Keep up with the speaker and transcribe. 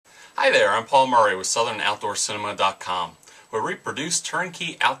Hi there, I'm Paul Murray with SouthernOutdoorCinema.com, where we produce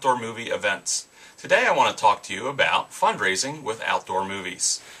turnkey outdoor movie events. Today I want to talk to you about fundraising with outdoor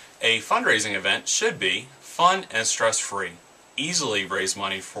movies. A fundraising event should be fun and stress-free, easily raise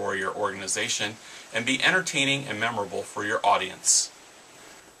money for your organization, and be entertaining and memorable for your audience.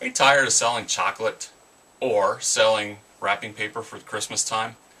 Are you tired of selling chocolate or selling wrapping paper for Christmas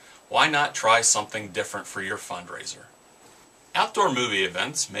time? Why not try something different for your fundraiser? Outdoor movie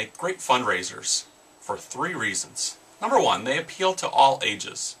events make great fundraisers for 3 reasons. Number 1, they appeal to all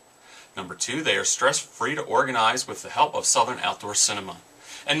ages. Number 2, they are stress-free to organize with the help of Southern Outdoor Cinema.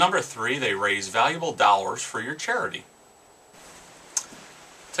 And number 3, they raise valuable dollars for your charity.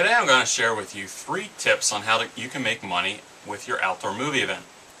 Today I'm going to share with you 3 tips on how you can make money with your outdoor movie event.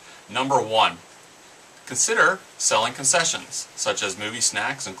 Number 1, consider selling concessions, such as movie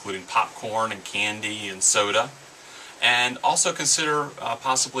snacks, including popcorn and candy and soda. And also consider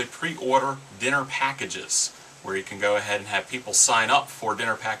possibly pre-order dinner packages, where you can go ahead and have people sign up for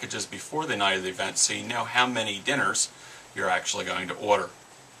dinner packages before the night of the event so you know how many dinners you're actually going to order.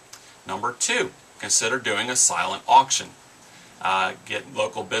 Number 2, consider doing a silent auction. Get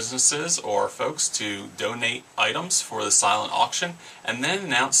local businesses or folks to donate items for the silent auction and then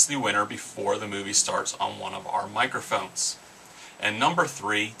announce the winner before the movie starts on one of our microphones. And number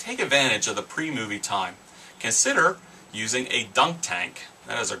 3, take advantage of the pre-movie time. Consider using a dunk tank.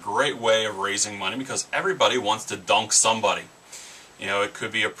 That is a great way of raising money because everybody wants to dunk somebody. You know, it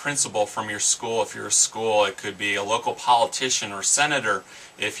could be a principal from your school if you're a school. It could be a local politician or senator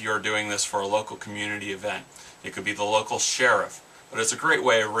if you're doing this for a local community event. It could be the local sheriff. But it's a great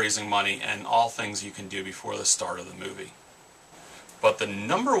way of raising money and all things you can do before the start of the movie. But the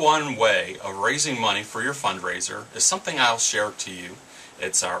number 1 way of raising money for your fundraiser is something I'll share to you.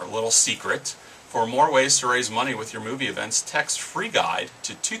 It's our little secret. For more ways to raise money with your movie events, text FREE GUIDE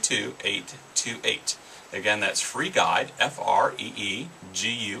to 22828. Again, that's FREE GUIDE, FREEGUIDE,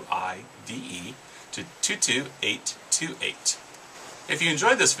 to 22828. If you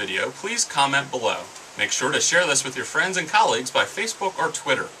enjoyed this video, please comment below. Make sure to share this with your friends and colleagues by Facebook or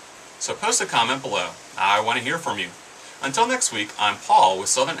Twitter. So post a comment below. I want to hear from you. Until next week, I'm Paul with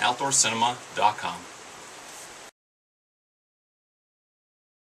SouthernOutdoorCinema.com.